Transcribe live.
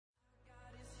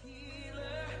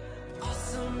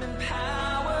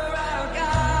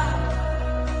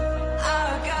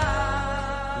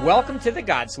Welcome to The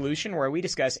God Solution, where we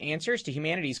discuss answers to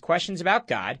humanity's questions about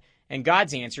God and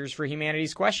God's answers for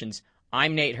humanity's questions.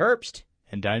 I'm Nate Herbst.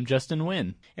 And I'm Justin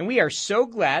Wynn. And we are so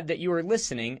glad that you are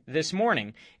listening this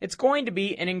morning. It's going to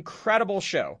be an incredible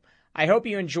show. I hope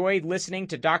you enjoyed listening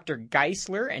to Dr.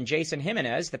 Geisler and Jason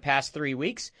Jimenez the past 3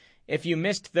 weeks. If you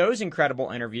missed those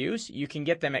incredible interviews, you can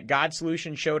get them at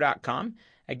godsolutionshow.com.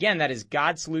 Again, that is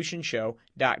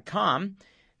godsolutionshow.com.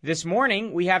 This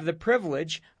morning, we have the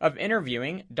privilege of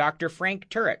interviewing Dr. Frank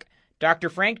Turek. Dr.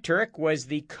 Frank Turek was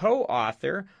the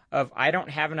co-author of I Don't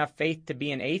Have Enough Faith to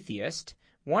Be an Atheist,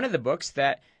 one of the books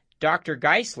that Dr.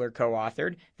 Geisler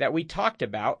co-authored that we talked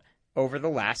about over the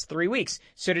last 3 weeks.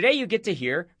 So today you get to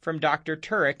hear from Dr.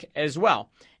 Turek as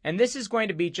well. And this is going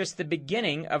to be just the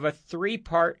beginning of a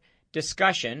 3-part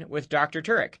discussion with Dr.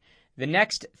 Turek. The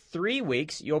next 3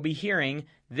 weeks, you'll be hearing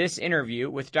this interview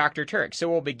with Dr. Turek. So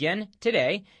we'll begin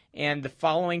today, and the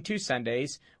following 2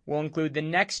 Sundays will include the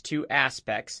next 2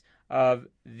 aspects of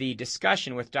the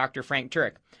discussion with Dr. Frank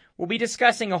Turek. We'll be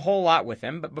discussing a whole lot with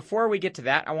him, but before we get to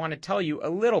that, I want to tell you a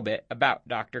little bit about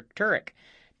Dr. Turek.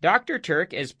 Dr.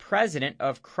 Turek is president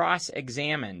of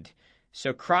Cross-Examined.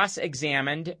 So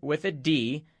Cross-Examined with a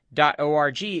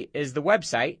D.org is the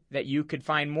website that you could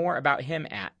find more about him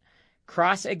at.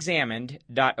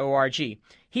 Crossexamined.org.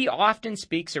 He often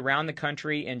speaks around the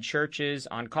country in churches,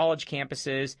 on college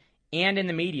campuses, and in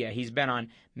the media. He's been on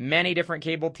many different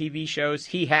cable TV shows.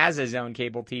 He has his own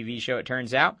cable TV show, it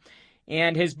turns out.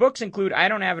 And his books include I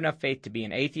Don't Have Enough Faith to Be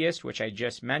an Atheist, which I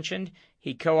just mentioned.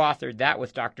 He co-authored that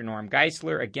with Dr. Norm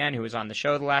Geisler, again, who was on the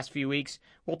show the last few weeks.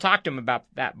 We'll talk to him about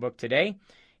that book today.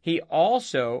 He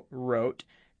also wrote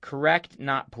Correct,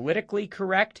 Not Politically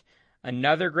Correct,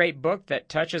 another great book that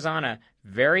touches on a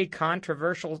very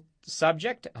controversial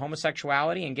subject,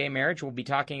 homosexuality and gay marriage. We'll be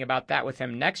talking about that with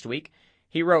him next week.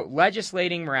 He wrote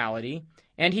Legislating Morality,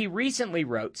 and he recently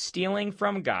wrote Stealing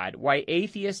from God, Why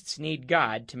Atheists Need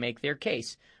God to Make Their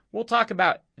Case. We'll talk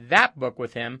about that book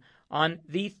with him on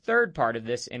the 3rd part of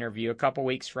this interview a couple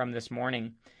weeks from this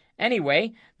morning.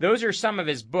 Anyway, those are some of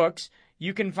his books.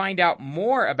 You can find out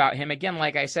more about him, again,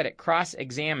 like I said, at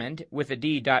crossexamined with a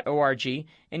D.org,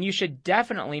 and you should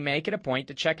definitely make it a point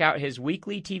to check out his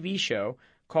weekly TV show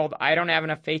called I Don't Have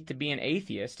Enough Faith to Be an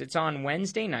Atheist. It's on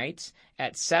Wednesday nights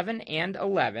at 7 and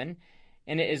 11,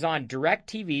 and it is on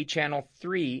DirecTV channel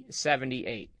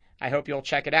 378. I hope you'll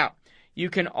check it out. You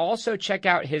can also check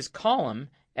out his column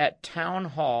at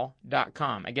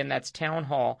townhall.com. Again, that's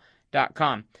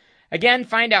townhall.com. Again,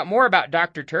 find out more about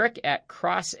Dr. Turek at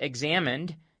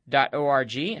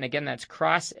crossexamined.org. And again, that's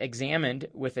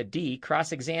crossexamined with a D,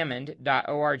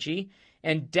 crossexamined.org.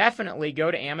 And definitely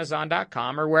go to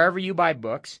amazon.com or wherever you buy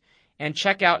books and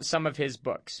check out some of his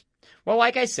books. Well,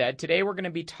 like I said, today we're going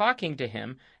to be talking to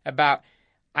him about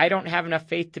I Don't Have Enough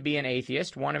Faith to Be an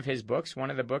Atheist, one of his books, one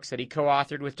of the books that he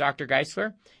co-authored with Dr.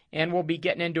 Geisler. And we'll be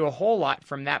getting into a whole lot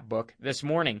from that book this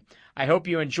morning. I hope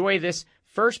you enjoy this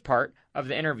first part of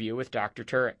the interview with Dr.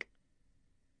 Turek.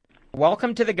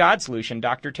 Welcome to The God Solution,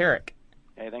 Dr. Turek.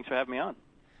 Hey, thanks for having me on.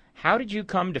 How did you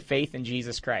come to faith in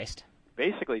Jesus Christ?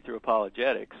 Basically through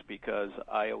apologetics, because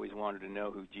I always wanted to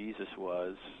know who Jesus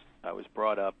was. I was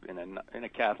brought up in a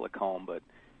Catholic home,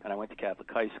 and I went to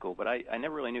Catholic high school, but I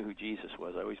never really knew who Jesus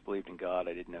was. I always believed in God.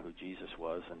 I didn't know who Jesus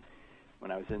was. And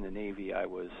when I was in the Navy, I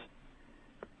was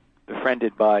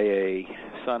befriended by a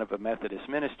son of a Methodist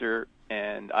minister,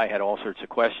 and I had all sorts of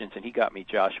questions, and he got me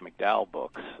Josh McDowell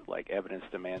books, like Evidence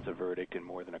Demands a Verdict and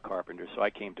More Than a Carpenter, so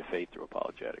I came to faith through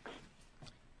apologetics.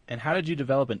 And how did you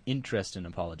develop an interest in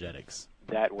apologetics?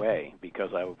 That way,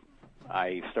 because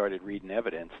I started reading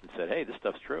evidence and said, hey, this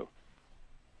stuff's true.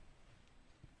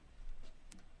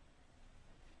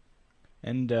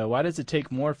 And why does it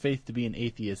take more faith to be an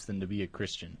atheist than to be a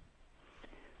Christian?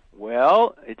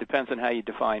 Well, it depends on how you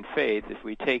define faith. If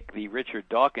we take the Richard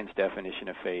Dawkins definition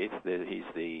of faith, he's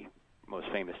the most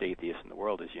famous atheist in the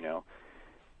world, as you know,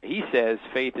 he says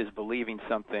faith is believing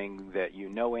something that you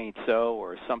know ain't so,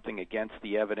 or something against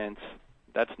the evidence.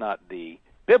 That's not the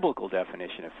biblical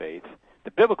definition of faith.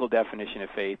 The biblical definition of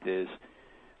faith is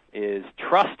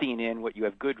trusting in what you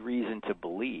have good reason to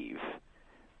believe.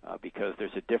 Because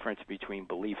there's a difference between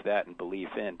belief that and belief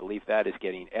in. Belief that is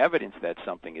getting evidence that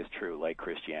something is true, like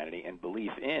Christianity, and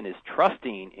belief in is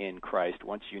trusting in Christ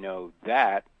once you know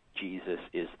that Jesus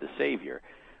is the Savior.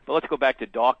 But let's go back to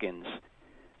Dawkins'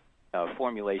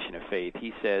 formulation of faith.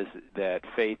 He says that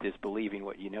faith is believing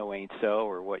what you know ain't so,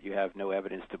 or what you have no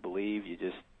evidence to believe. You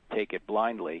just take it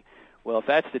blindly. Well, if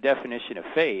that's the definition of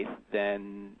faith,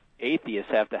 then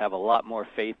atheists have to have a lot more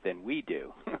faith than we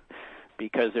do.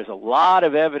 Because there's a lot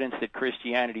of evidence that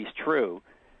Christianity is true,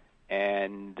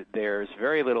 And there's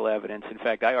very little evidence. In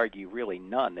fact, I argue really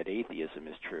none that atheism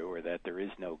is true or that there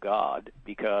is no God,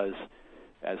 because,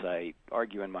 as I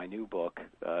argue in my new book,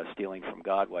 Stealing from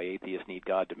God, Why Atheists Need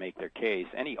God to Make Their Case,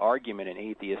 any argument an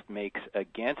atheist makes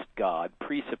against God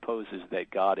presupposes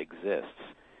that God exists.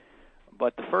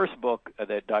 But the first book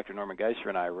that Dr. Norman Geisler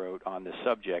and I wrote on this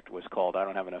subject was called I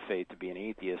Don't Have Enough Faith to Be an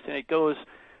Atheist, and it goes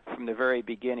from the very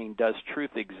beginning, does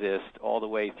truth exist, all the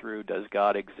way through, does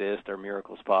God exist, are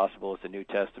miracles possible, is the New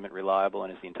Testament reliable,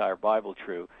 and is the entire Bible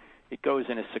true? It goes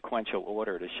in a sequential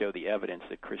order to show the evidence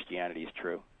that Christianity is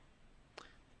true.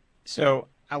 So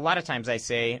a lot of times I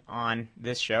say on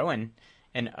this show and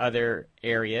other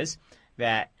areas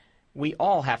that we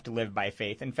all have to live by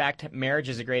faith. In fact, marriage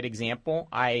is a great example.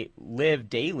 I live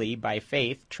daily by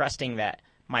faith, trusting that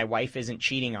my wife isn't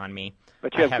cheating on me.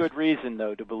 But you have good reason,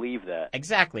 though, to believe that.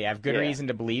 Exactly. I have good reason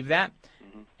to believe that.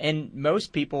 Mm-hmm. And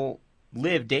most people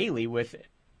live daily with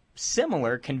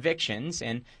similar convictions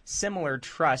and similar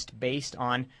trust based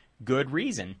on good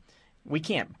reason. We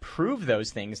can't prove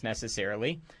those things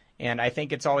necessarily. And I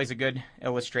think it's always a good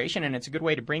illustration, and it's a good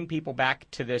way to bring people back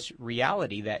to this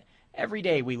reality that every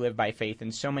day we live by faith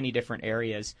in so many different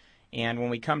areas. And when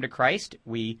we come to Christ,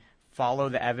 we follow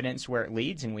the evidence where it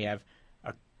leads, and we have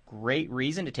a great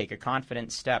reason to take a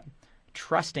confident step,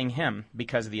 trusting Him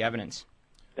because of the evidence.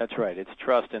 That's right. It's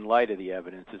trust in light of the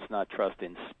evidence. It's not trust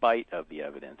in spite of the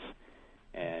evidence.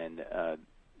 And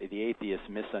the atheists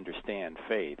misunderstand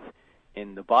faith.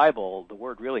 In the Bible, the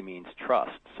word really means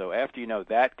trust. So after you know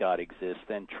that God exists,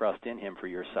 then trust in Him for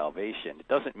your salvation. It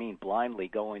doesn't mean blindly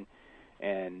going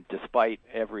and, despite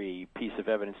every piece of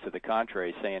evidence to the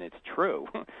contrary, saying it's true.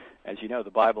 As you know,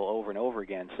 the Bible over and over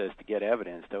again says to get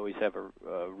evidence, to always have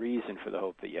a reason for the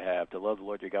hope that you have, to love the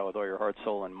Lord your God with all your heart,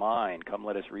 soul, and mind. Come,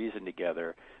 let us reason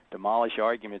together, demolish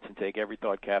arguments, and take every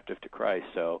thought captive to Christ.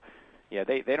 So, yeah,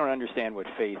 they don't understand what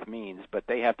faith means, but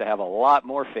they have to have a lot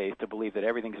more faith to believe that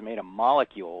everything's made of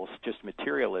molecules, just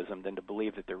materialism, than to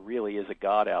believe that there really is a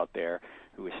God out there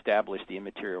who established the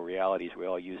immaterial realities we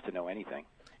all use to know anything.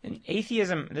 And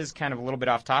atheism, this is kind of a little bit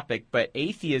off topic, but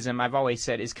atheism, I've always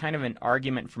said, is kind of an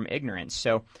argument from ignorance.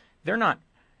 So they're not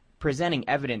presenting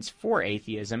evidence for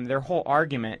atheism. Their whole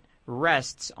argument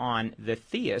rests on the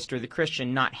theist or the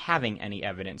Christian not having any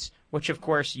evidence, which, of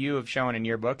course, you have shown in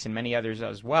your books and many others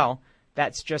as well.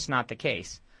 That's just not the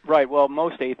case. Right. Well,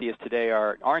 most atheists today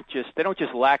they don't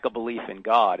just lack a belief in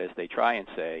God, as they try and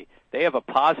say. They have a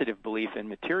positive belief in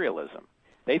materialism.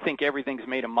 They think everything's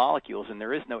made of molecules and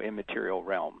there is no immaterial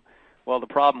realm. Well, the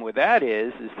problem with that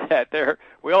is that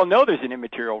we all know there's an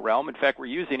immaterial realm. In fact, we're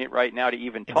using it right now to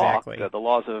even talk. Exactly. The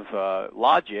laws of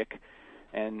logic,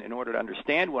 and in order to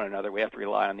understand one another, we have to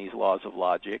rely on these laws of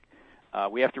logic.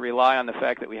 We have to rely on the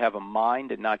fact that we have a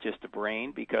mind and not just a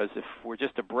brain, because if we're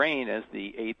just a brain, as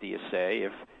the atheists say,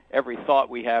 if every thought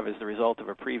we have is the result of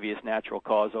a previous natural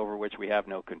cause over which we have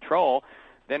no control,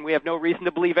 then we have no reason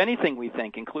to believe anything we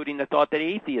think, including the thought that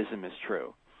atheism is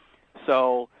true.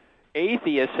 So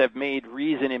atheists have made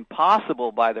reason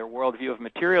impossible by their worldview of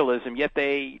materialism, yet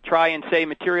they try and say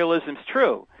materialism's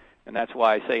true. And that's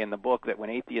why I say in the book that when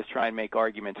atheists try and make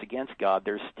arguments against God,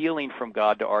 they're stealing from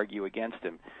God to argue against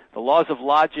Him. The laws of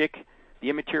logic,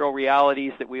 the immaterial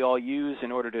realities that we all use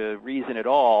in order to reason at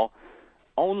all,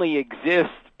 only exist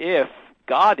if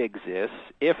God exists,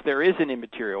 if there is an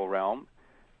immaterial realm,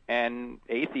 and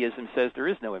atheism says there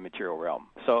is no immaterial realm.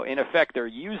 So, in effect, they're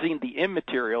using the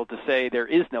immaterial to say there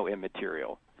is no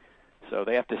immaterial. So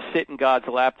they have to sit in God's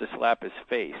lap to slap His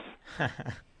face.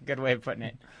 Good way of putting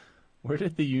it. Where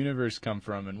did the universe come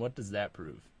from, and what does that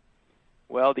prove?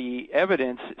 Well, the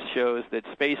evidence shows that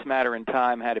space, matter, and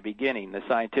time had a beginning. The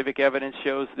scientific evidence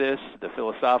shows this. The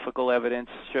philosophical evidence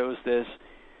shows this.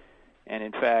 And,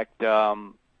 in fact,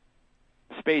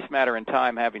 space, matter, and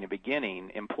time having a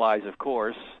beginning implies, of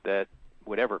course, that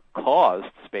whatever caused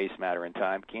space, matter, and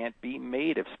time can't be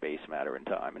made of space, matter, and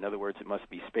time. In other words, it must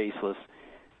be spaceless,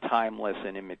 timeless,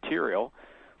 and immaterial.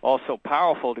 Also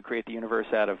powerful to create the universe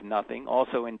out of nothing.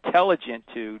 Also intelligent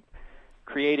to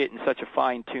create it in such a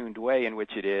fine-tuned way in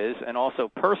which it is. And also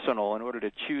personal in order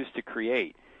to choose to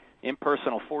create.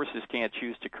 Impersonal forces can't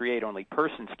choose to create, only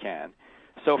persons can.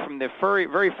 So from the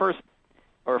very first,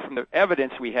 or from the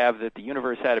evidence we have that the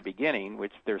universe had a beginning,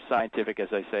 which there's scientific, as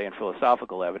I say, and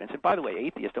philosophical evidence. And by the way,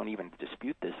 atheists don't even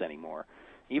dispute this anymore.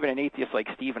 Even an atheist like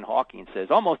Stephen Hawking says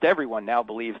almost everyone now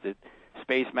believes that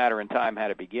space, matter, and time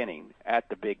had a beginning at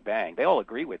the Big Bang. They all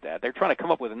agree with that. They're trying to come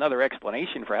up with another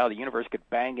explanation for how the universe could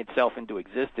bang itself into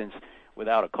existence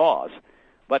without a cause.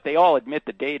 But they all admit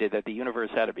the data that the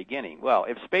universe had a beginning. Well,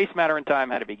 if space, matter, and time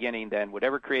had a beginning, then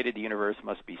whatever created the universe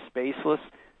must be spaceless,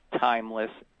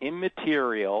 timeless,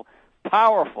 immaterial,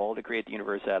 powerful to create the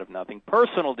universe out of nothing,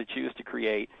 personal to choose to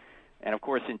create, and of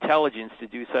course intelligence to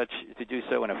do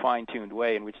so in a fine-tuned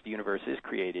way in which the universe is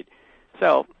created.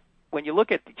 So when you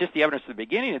look at just the evidence at the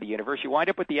beginning of the universe, you wind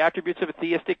up with the attributes of a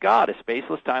theistic God, a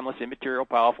spaceless, timeless, immaterial,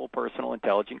 powerful, personal,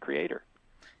 intelligent creator.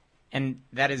 And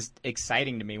that is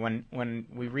exciting to me. When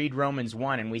we read Romans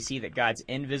 1 and we see that God's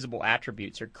invisible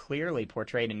attributes are clearly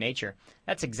portrayed in nature,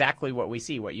 that's exactly what we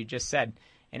see, what you just said.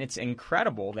 And it's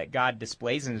incredible that God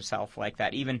displays himself like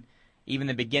that, even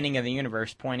the beginning of the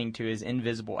universe pointing to his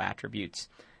invisible attributes.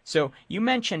 So you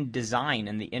mentioned design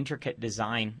and the intricate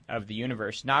design of the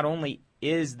universe. Not only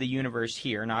is the universe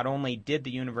here, not only did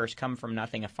the universe come from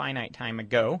nothing a finite time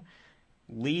ago,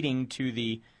 leading to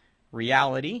the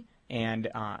reality and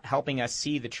helping us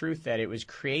see the truth that it was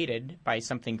created by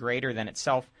something greater than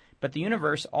itself, but the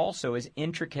universe also is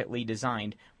intricately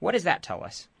designed. What does that tell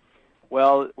us?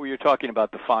 Well, you're talking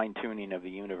about the fine-tuning of the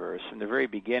universe. From the very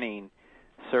beginning,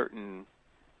 certain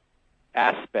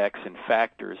aspects and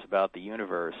factors about the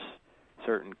universe,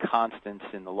 certain constants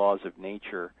in the laws of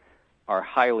nature, are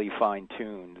highly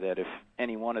fine-tuned, that if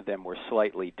any one of them were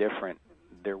slightly different,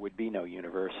 there would be no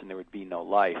universe and there would be no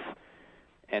life.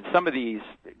 And some of these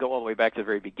go all the way back to the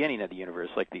very beginning of the universe,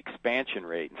 like the expansion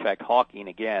rate. In fact, Hawking,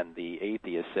 again, the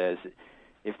atheist, says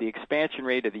if the expansion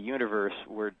rate of the universe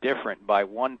were different by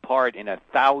 1 part in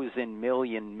 1,000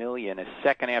 million, a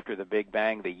second after the Big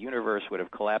Bang, the universe would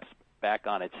have collapsed back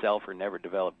on itself or never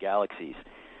developed galaxies.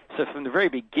 So from the very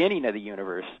beginning of the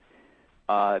universe,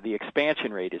 the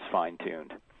expansion rate is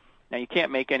fine-tuned. Now, you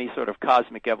can't make any sort of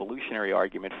cosmic evolutionary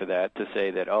argument for that to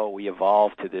say that, oh, we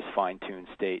evolved to this fine-tuned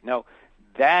state. No,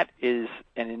 that is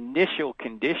an initial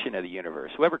condition of the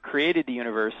universe. Whoever created the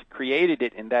universe created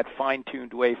it in that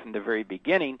fine-tuned way from the very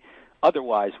beginning.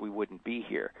 Otherwise, we wouldn't be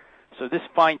here. So this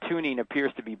fine-tuning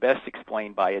appears to be best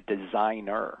explained by a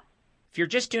designer. If you're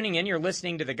just tuning in, you're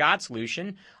listening to The God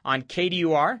Solution on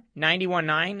KDUR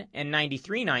 91.9 and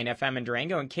 93.9 FM in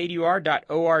Durango and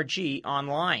KDUR.org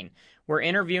online. We're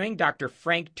interviewing Dr.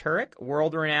 Frank Turek,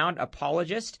 world-renowned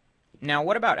apologist. Now,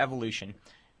 what about evolution?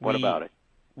 What about it?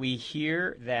 We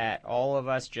hear that all of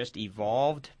us just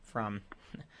evolved from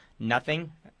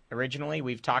nothing originally.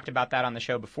 We've talked about that on the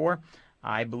show before.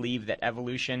 I believe that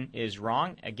evolution is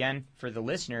wrong. Again, for the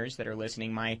listeners that are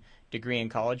listening, my degree in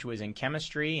college was in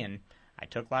chemistry, and I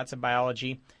took lots of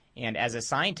biology. And as a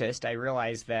scientist, I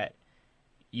realized that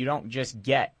you don't just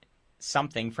get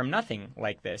something from nothing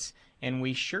like this. And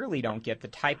we surely don't get the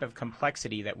type of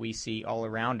complexity that we see all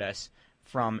around us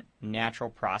from natural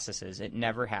processes. It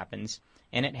never happens.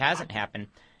 And it hasn't happened.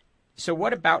 So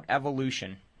what about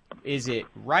evolution? Is it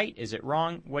right? Is it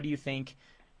wrong? What do you think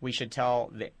we should tell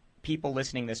the people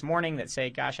listening this morning that say,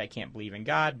 gosh, I can't believe in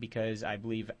God because I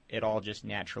believe it all just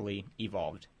naturally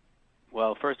evolved?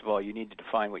 Well, first of all, you need to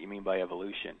define what you mean by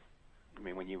evolution. I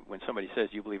mean, when somebody says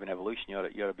you believe in evolution, you ought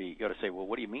to say, well,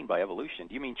 what do you mean by evolution?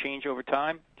 Do you mean change over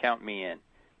time? Count me in.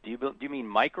 Do you mean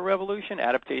microevolution,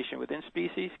 adaptation within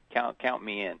species? Count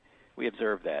me in. We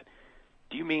observe that.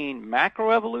 Do you mean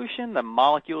macroevolution, the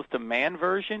molecules to man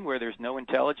version, where there's no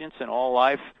intelligence and all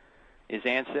life is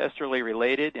ancestrally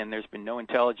related and there's been no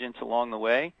intelligence along the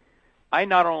way? I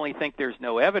not only think there's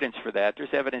no evidence for that,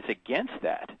 there's evidence against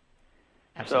that.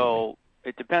 Absolutely. So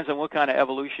it depends on what kind of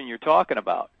evolution you're talking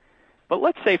about. But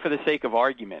let's say for the sake of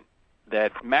argument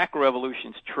that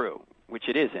macroevolution's true, which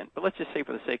it isn't, but let's just say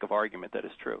for the sake of argument that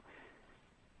it's true.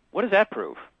 What does that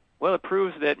prove? Well, it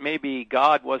proves that maybe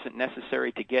God wasn't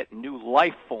necessary to get new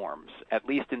life forms, at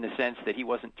least in the sense that he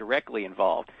wasn't directly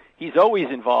involved. He's always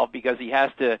involved because he has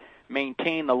to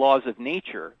maintain the laws of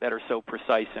nature that are so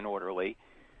precise and orderly,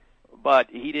 but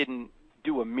he didn't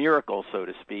do a miracle, so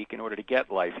to speak, in order to get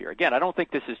life here. Again, I don't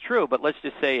think this is true, but let's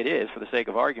just say it is for the sake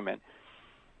of argument.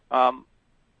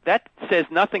 That says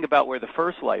nothing about where the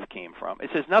first life came from.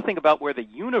 It says nothing about where the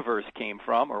universe came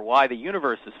from or why the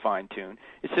universe is fine-tuned.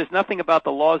 It says nothing about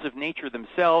the laws of nature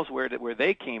themselves, where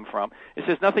they came from. It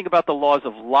says nothing about the laws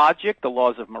of logic, the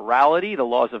laws of morality, the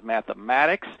laws of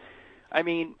mathematics. I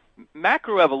mean,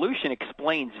 macroevolution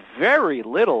explains very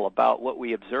little about what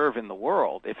we observe in the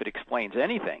world, if it explains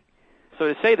anything.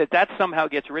 So to say that somehow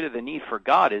gets rid of the need for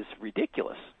God is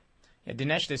ridiculous. Yeah,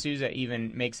 Dinesh D'Souza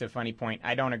even makes a funny point.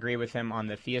 I don't agree with him on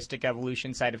the theistic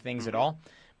evolution side of things at all,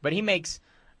 but he makes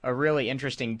a really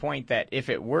interesting point that if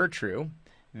it were true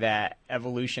that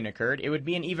evolution occurred, it would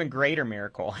be an even greater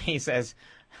miracle. He says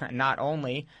not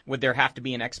only would there have to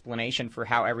be an explanation for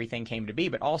how everything came to be,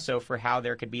 but also for how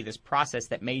there could be this process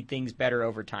that made things better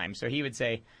over time. So he would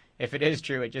say if it is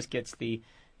true, it just gets the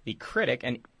critic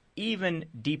in even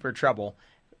deeper trouble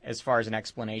as far as an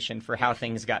explanation for how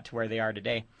things got to where they are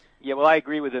today. Yeah, well, I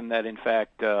agree with him that, in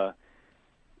fact,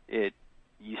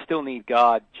 you still need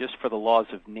God just for the laws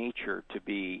of nature to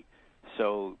be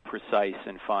so precise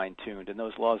and fine-tuned, and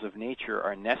those laws of nature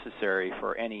are necessary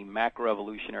for any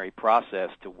macroevolutionary process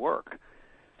to work.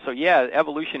 So yeah,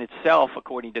 evolution itself,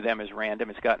 according to them, is random.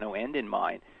 It's got no end in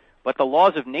mind. But the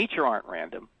laws of nature aren't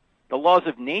random. The laws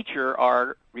of nature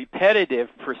are repetitive,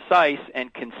 precise,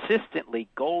 and consistently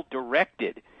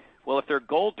goal-directed. Well, if they're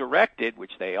goal-directed,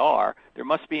 which they are, there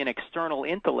must be an external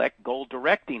intellect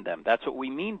goal-directing them. That's what we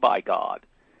mean by God.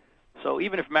 So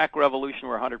even if macroevolution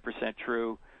were 100%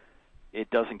 true, it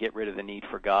doesn't get rid of the need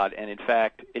for God. And in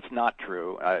fact, it's not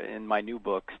true. In my new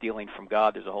book, Stealing from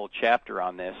God, there's a whole chapter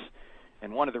on this.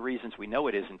 And one of the reasons we know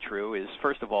it isn't true is,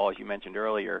 first of all, as you mentioned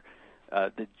earlier,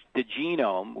 the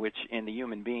genome, which in the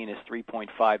human being is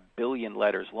 3.5 billion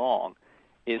letters long,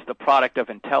 is the product of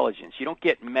intelligence. You don't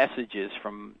get messages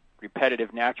from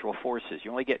repetitive natural forces.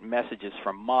 You only get messages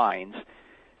from minds.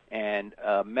 And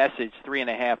a message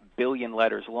 3.5 billion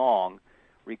letters long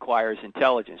requires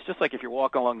intelligence. Just like if you're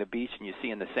walking along the beach and you see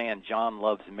in the sand, John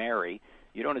loves Mary,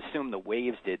 you don't assume the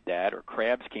waves did that or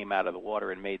crabs came out of the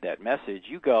water and made that message.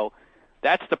 You go,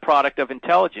 that's the product of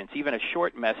intelligence, even a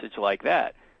short message like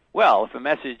that. Well, if a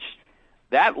message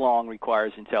that long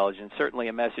requires intelligence, certainly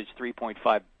a message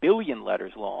 3.5 billion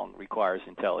letters long requires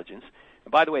intelligence.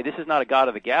 And by the way, this is not a God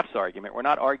of the gaps argument. We're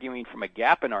not arguing from a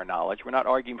gap in our knowledge. We're not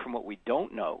arguing from what we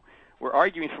don't know. We're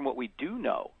arguing from what we do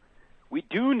know. We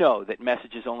do know that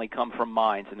messages only come from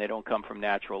minds and they don't come from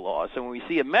natural laws. So when we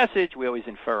see a message, we always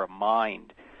infer a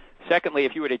mind. Secondly,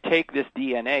 if you were to take this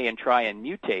DNA and try and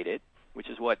mutate it, which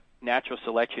is what natural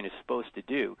selection is supposed to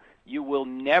do, you will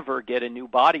never get a new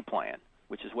body plan,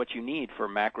 which is what you need for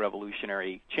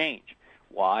macroevolutionary change.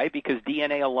 Why? Because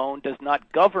DNA alone does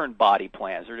not govern body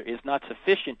plans or is not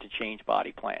sufficient to change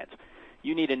body plans.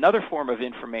 You need another form of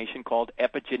information called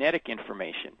epigenetic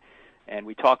information. And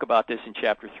we talk about this in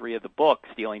Chapter 3 of the book,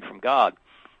 Stealing from God.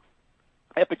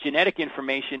 Epigenetic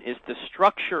information is the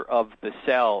structure of the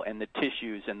cell and the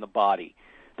tissues and the body.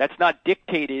 That's not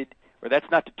dictated or that's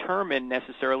not determined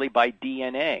necessarily by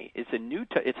DNA.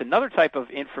 It's another type of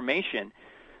information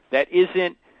that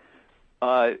isn't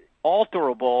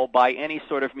alterable by any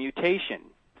sort of mutation.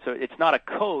 So it's not a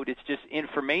code, it's just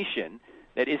information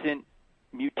that isn't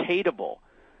mutatable.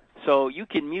 So you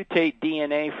can mutate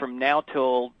DNA from now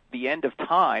till the end of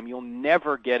time. You'll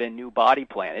never get a new body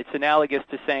plan. It's analogous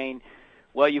to saying,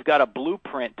 well, you've got a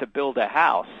blueprint to build a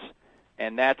house,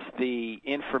 and that's the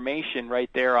information right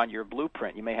there on your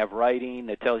blueprint. You may have writing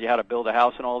that tells you how to build a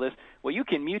house and all this. Well, you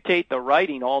can mutate the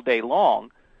writing all day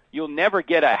long. You'll never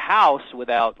get a house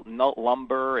without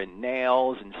lumber and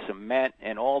nails and cement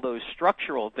and all those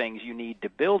structural things you need to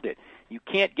build it. You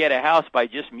can't get a house by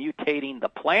just mutating the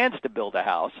plans to build a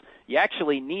house. You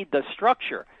actually need the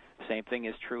structure. Same thing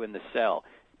is true in the cell.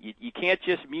 You can't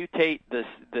just mutate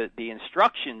the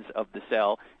instructions of the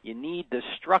cell. You need the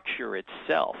structure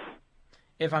itself.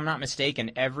 If I'm not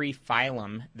mistaken, every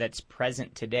phylum that's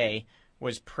present today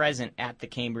was present at the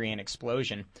Cambrian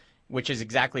explosion, which is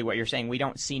exactly what you're saying. We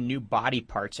don't see new body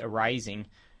parts arising.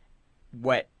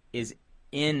 What is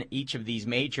in each of these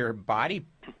major body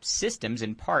systems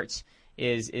and parts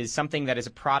is something that is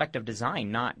a product of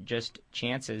design, not just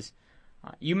chances.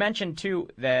 You mentioned, too,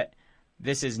 that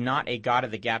this is not a God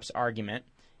of the gaps argument,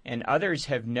 and others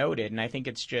have noted, and I think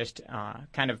it's just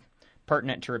kind of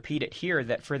pertinent to repeat it here,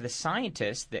 that for the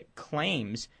scientist that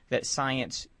claims that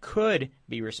science could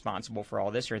be responsible for all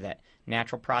this, or that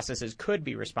natural processes could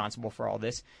be responsible for all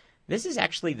this, this is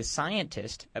actually the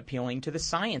scientist appealing to the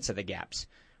science of the gaps.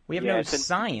 We have no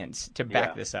science to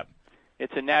back this up.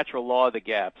 It's a natural law of the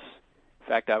gaps. In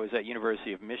fact, I was at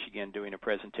University of Michigan doing a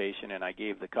presentation, and I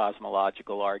gave the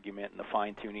cosmological argument and the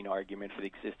fine-tuning argument for the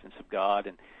existence of God.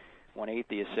 And one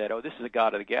atheist said, oh, this is a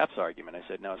God of the gaps argument. I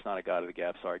said, no, it's not a God of the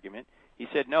gaps argument. He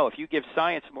said, no, if you give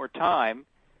science more time,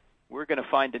 we're going to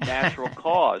find a natural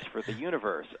cause for the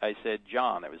universe. I said,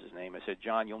 John, that was his name. I said,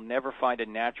 John, you'll never find a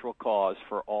natural cause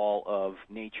for all of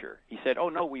nature. He said, oh,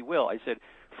 no, we will. I said,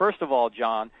 first of all,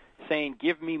 John, saying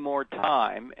give me more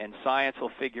time and science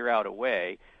will figure out a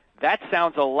way, that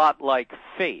sounds a lot like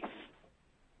faith,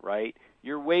 right?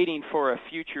 You're waiting for a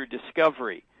future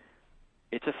discovery.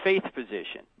 It's a faith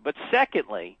position. But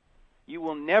secondly, you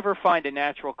will never find a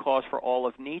natural cause for all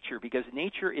of nature because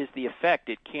nature is the effect.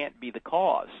 It can't be the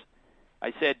cause.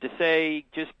 I said to say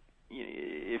just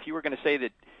if you were going to say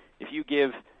that if you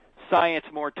give science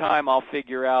more time, I'll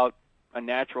figure out a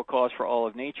natural cause for all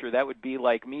of nature, that would be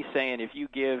like me saying if you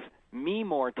give me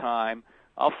more time,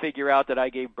 I'll figure out that I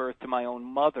gave birth to my own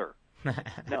mother.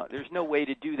 No, there's no way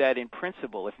to do that in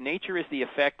principle. If nature is the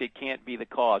effect, it can't be the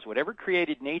cause. Whatever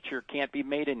created nature can't be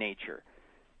made a nature.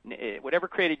 Whatever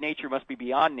created nature must be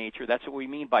beyond nature. That's what we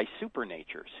mean by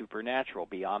supernature, supernatural,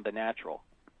 beyond the natural.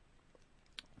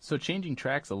 So changing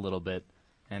tracks a little bit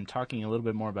and talking a little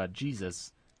bit more about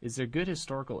Jesus, is there good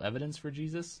historical evidence for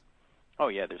Jesus? Oh,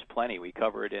 yeah, there's plenty. We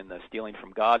cover it in the Stealing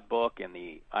from God book and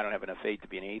the I Don't Have Enough Faith to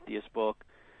Be an Atheist book.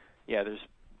 Yeah,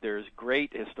 there's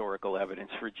great historical evidence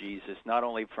for Jesus, not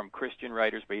only from Christian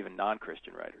writers, but even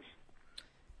non-Christian writers.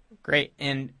 Great.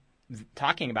 And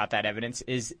talking about that evidence,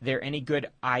 is there any good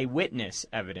eyewitness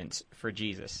evidence for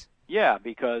Jesus? Yeah,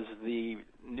 because the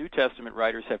New Testament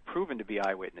writers have proven to be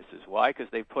eyewitnesses. Why? Because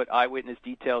they've put eyewitness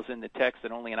details in the text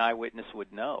that only an eyewitness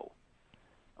would know.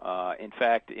 In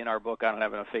fact, in our book, I Don't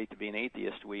Have Enough Faith to Be an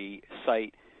Atheist, we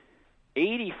cite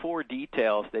 84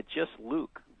 details that just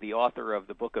Luke, the author of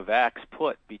the book of Acts,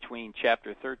 put between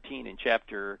chapter 13 and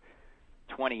chapter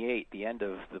 28, the end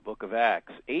of the book of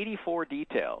Acts. 84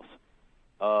 details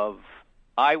of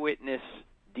eyewitness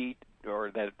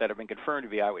that have been confirmed to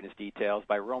be eyewitness details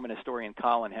by Roman historian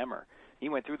Colin Hemmer. He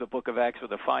went through the book of Acts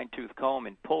with a fine-tooth comb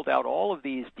and pulled out all of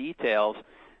these details.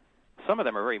 Some of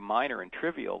them are very minor and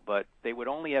trivial, but they would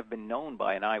only have been known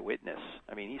by an eyewitness.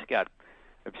 I mean, he's got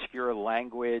obscure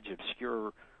language,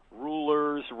 obscure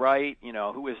rulers, right? You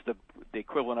know, who is the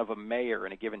equivalent of a mayor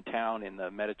in a given town in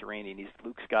the Mediterranean?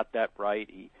 Luke's got that right.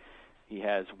 He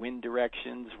has wind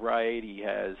directions right. He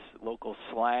has local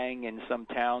slang in some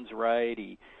towns right.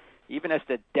 He even has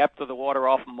the depth of the water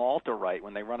off Malta right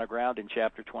when they run aground in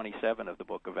chapter 27 of the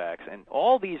book of Acts. And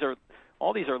all these are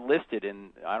listed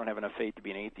in I Don't Have Enough Faith to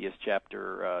Be an Atheist,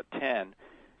 chapter 10.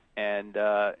 And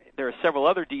there are several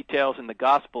other details in the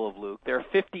Gospel of Luke. There are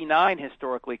 59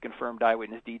 historically confirmed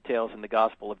eyewitness details in the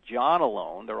Gospel of John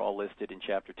alone. They're all listed in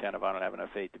chapter 10 of I Don't Have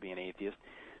Enough Faith to Be an Atheist.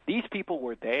 These people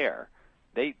were there.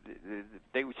 They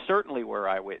certainly were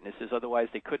eyewitnesses. Otherwise,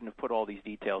 they couldn't have put all these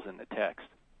details in the text.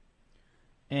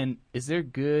 And is there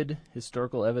good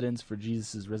historical evidence for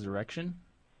Jesus' resurrection?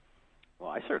 Well,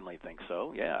 I certainly think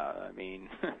so, yeah. I mean,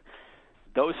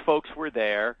 those folks were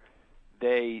there.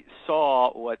 They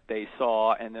saw what they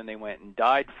saw, and then they went and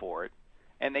died for it.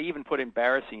 And they even put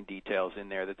embarrassing details in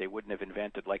there that they wouldn't have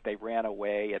invented, like they ran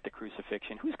away at the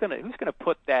crucifixion. Who's going to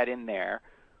put that in there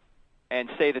and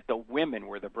say that the women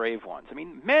were the brave ones? I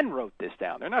mean, men wrote this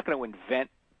down. They're not going to invent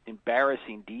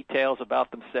embarrassing details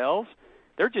about themselves.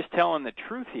 They're just telling the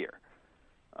truth here.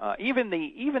 Even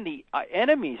the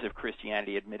enemies of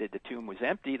Christianity admitted the tomb was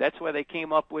empty. That's why they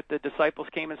came up with the disciples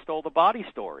came and stole the body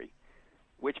story,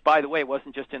 which, by the way,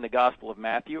 wasn't just in the Gospel of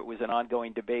Matthew. It was an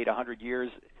ongoing debate 100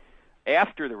 years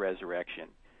after the resurrection.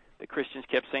 The Christians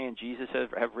kept saying Jesus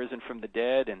have risen from the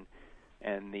dead,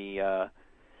 and the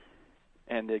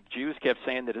Jews kept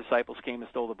saying the disciples came and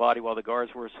stole the body while the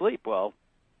guards were asleep. Well,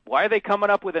 why are they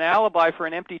coming up with an alibi for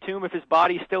an empty tomb if his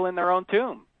body's still in their own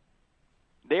tomb?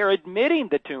 They're admitting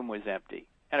the tomb was empty.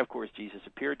 And, of course, Jesus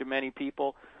appeared to many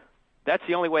people. That's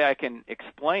the only way I can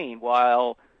explain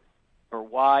why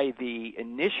the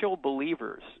initial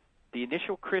believers, the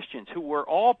initial Christians, who were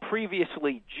all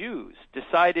previously Jews,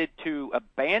 decided to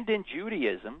abandon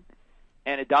Judaism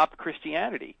and adopt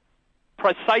Christianity,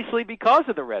 precisely because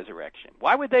of the resurrection.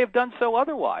 Why would they have done so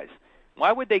otherwise?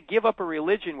 Why would they give up a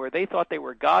religion where they thought they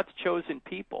were God's chosen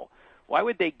people? Why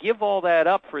would they give all that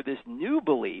up for this new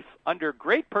belief, under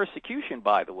great persecution,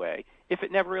 by the way, if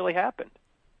it never really happened?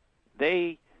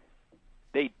 They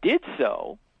did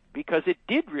so because it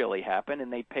did really happen,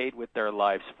 and they paid with their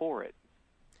lives for it.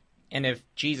 And if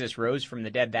Jesus rose from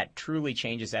the dead, that truly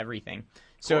changes everything.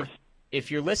 So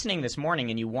if you're listening this morning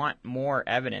and you want more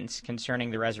evidence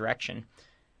concerning the resurrection,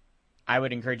 I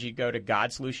would encourage you to go to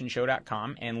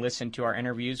GodSolutionShow.com and listen to our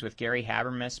interviews with Gary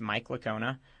Habermas, Mike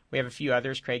Licona. We have a few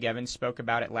others. Craig Evans spoke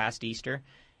about it last Easter.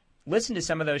 Listen to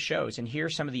some of those shows and hear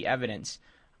some of the evidence.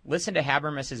 Listen to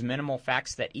Habermas's minimal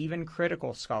facts that even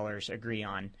critical scholars agree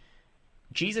on.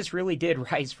 Jesus really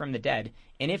did rise from the dead,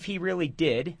 and if he really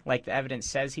did, like the evidence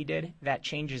says he did, that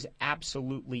changes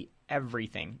absolutely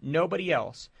everything. Nobody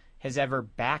else has ever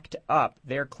backed up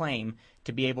their claim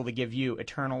to be able to give you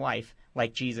eternal life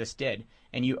like Jesus did.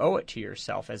 And you owe it to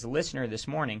yourself as a listener this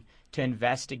morning to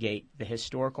investigate the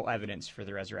historical evidence for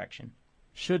the resurrection.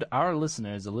 Should our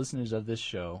listeners, the listeners of this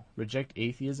show, reject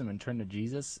atheism and turn to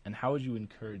Jesus, and how would you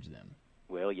encourage them?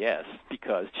 Well, yes,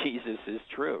 because Jesus is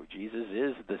true. Jesus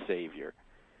is the Savior,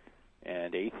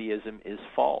 and atheism is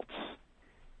false.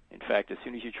 In fact, as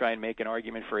soon as you try and make an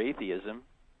argument for atheism,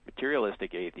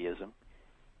 materialistic atheism,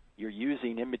 you're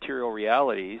using immaterial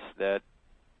realities that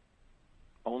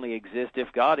only exist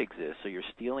if God exists, so you're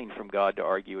stealing from God to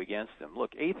argue against them.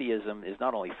 Look, atheism is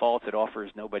not only false, it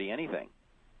offers nobody anything.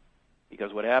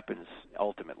 Because what happens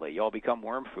ultimately? You all become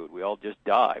worm food. We all just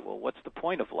die. Well, what's the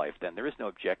point of life then? There is no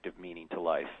objective meaning to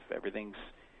life. Everything's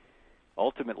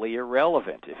ultimately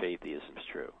irrelevant if atheism is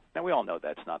true. Now, we all know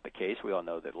that's not the case. We all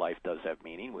know that life does have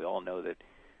meaning. We all know that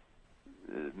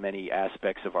many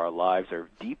aspects of our lives are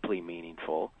deeply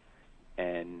meaningful,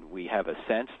 and we have a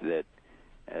sense that,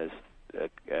 as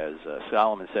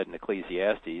Solomon said in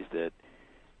Ecclesiastes, that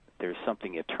there's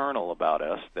something eternal about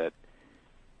us, that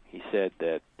he said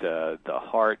that the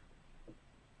heart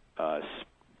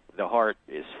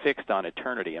is fixed on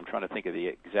eternity. I'm trying to think of the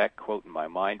exact quote in my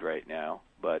mind right now,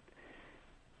 but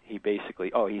he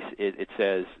basically, it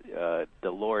says,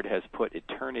 the Lord has put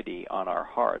eternity on our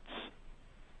hearts.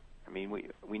 I mean,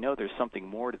 we know there's something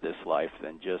more to this life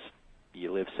than just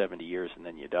you live 70 years and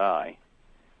then you die.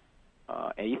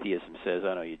 Atheism says,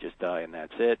 oh no, you just die and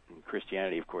that's it. And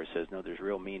Christianity, of course, says, no, there's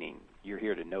real meaning. You're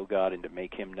here to know God and to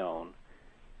make him known,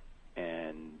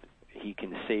 and he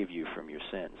can save you from your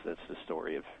sins. That's the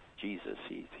story of Jesus.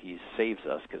 He saves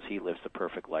us because he lives the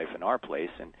perfect life in our place,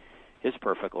 and his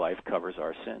perfect life covers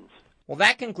our sins. Well,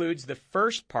 that concludes the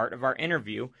first part of our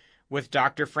interview with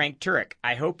Dr. Frank Turek.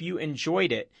 I hope you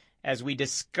enjoyed it as we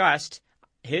discussed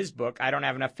his book, I Don't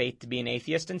Have Enough Faith to Be an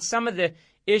Atheist, and some of the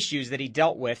issues that he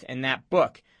dealt with in that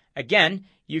book. Again,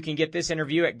 you can get this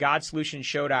interview at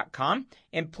GodSolutionShow.com,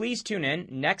 and please tune in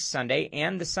next Sunday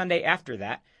and the Sunday after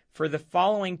that for the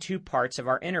following two parts of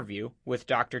our interview with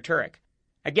Dr. Turek.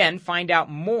 Again, find out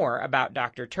more about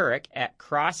Dr. Turek at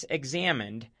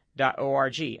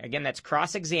crossexamined.org. Again, that's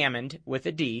crossexamined with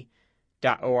a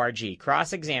D.org,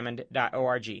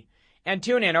 crossexamined.org. And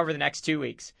tune in over the next 2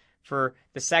 weeks for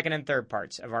the second and third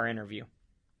parts of our interview.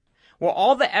 Well,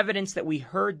 all the evidence that we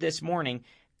heard this morning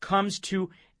comes to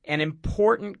an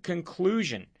important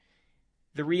conclusion.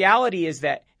 The reality is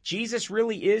that Jesus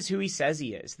really is who he says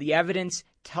he is. The evidence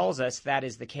tells us that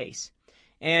is the case.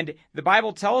 And the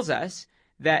Bible tells us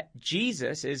that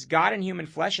Jesus is God in human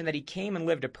flesh and that he came and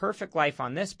lived a perfect life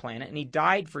on this planet, and he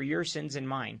died for your sins and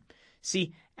mine.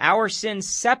 See, our sin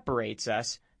separates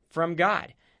us from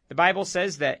God. The Bible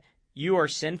says that you are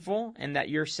sinful and that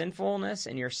your sinfulness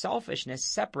and your selfishness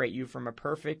separate you from a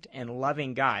perfect and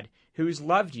loving God who's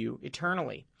loved you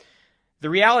eternally. The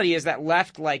reality is that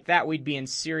left like that, we'd be in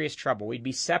serious trouble. We'd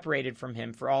be separated from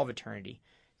him for all of eternity.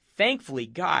 Thankfully,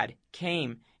 God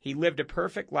came. He lived a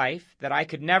perfect life that I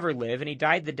could never live, and he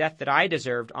died the death that I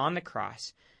deserved on the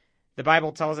cross. The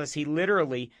Bible tells us he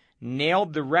literally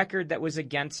nailed the record that was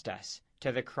against us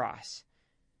to the cross.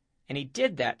 And he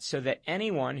did that so that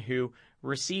anyone who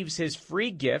receives his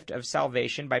free gift of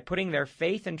salvation by putting their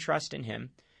faith and trust in him,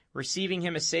 receiving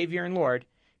him as Savior and Lord,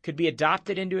 could be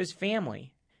adopted into his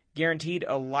family, guaranteed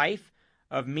a life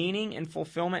of meaning and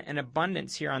fulfillment and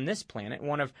abundance here on this planet,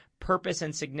 one of purpose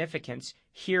and significance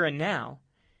here and now,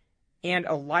 and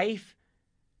a life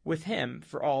with him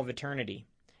for all of eternity.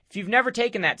 If you've never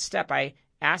taken that step, I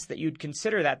ask that you'd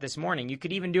consider that this morning. You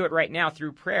could even do it right now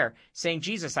through prayer, saying,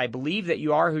 Jesus, I believe that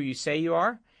you are who you say you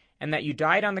are, and that you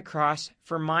died on the cross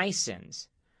for my sins.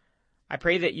 I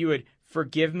pray that you would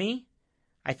forgive me.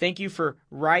 I thank you for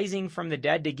rising from the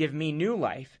dead to give me new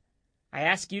life. I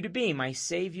ask you to be my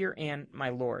Savior and my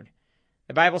Lord.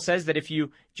 The Bible says that if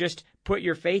you just put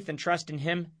your faith and trust in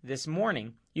him this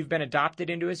morning, you've been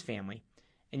adopted into his family,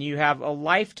 and you have a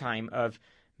lifetime of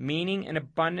meaning and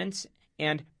abundance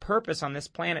and purpose on this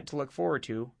planet to look forward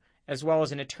to, as well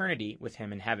as an eternity with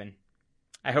him in heaven.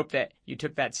 I hope that you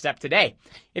took that step today.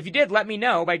 If you did, let me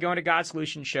know by going to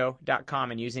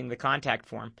GodSolutionShow.com and using the contact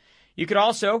form. You could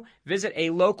also visit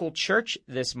a local church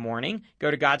this morning.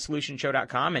 Go to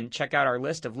GodSolutionShow.com and check out our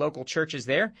list of local churches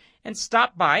there. And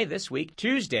stop by this week,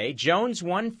 Tuesday, Jones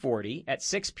 140 at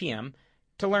 6 p.m.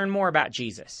 to learn more about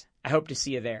Jesus. I hope to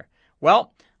see you there.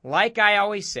 Well, like I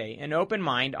always say, an open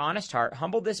mind, honest heart,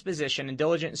 humble disposition, and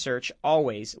diligent search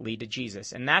always lead to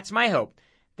Jesus. And that's my hope,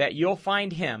 that you'll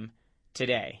find him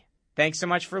today. Thanks so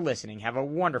much for listening. Have a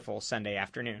wonderful Sunday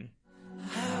afternoon.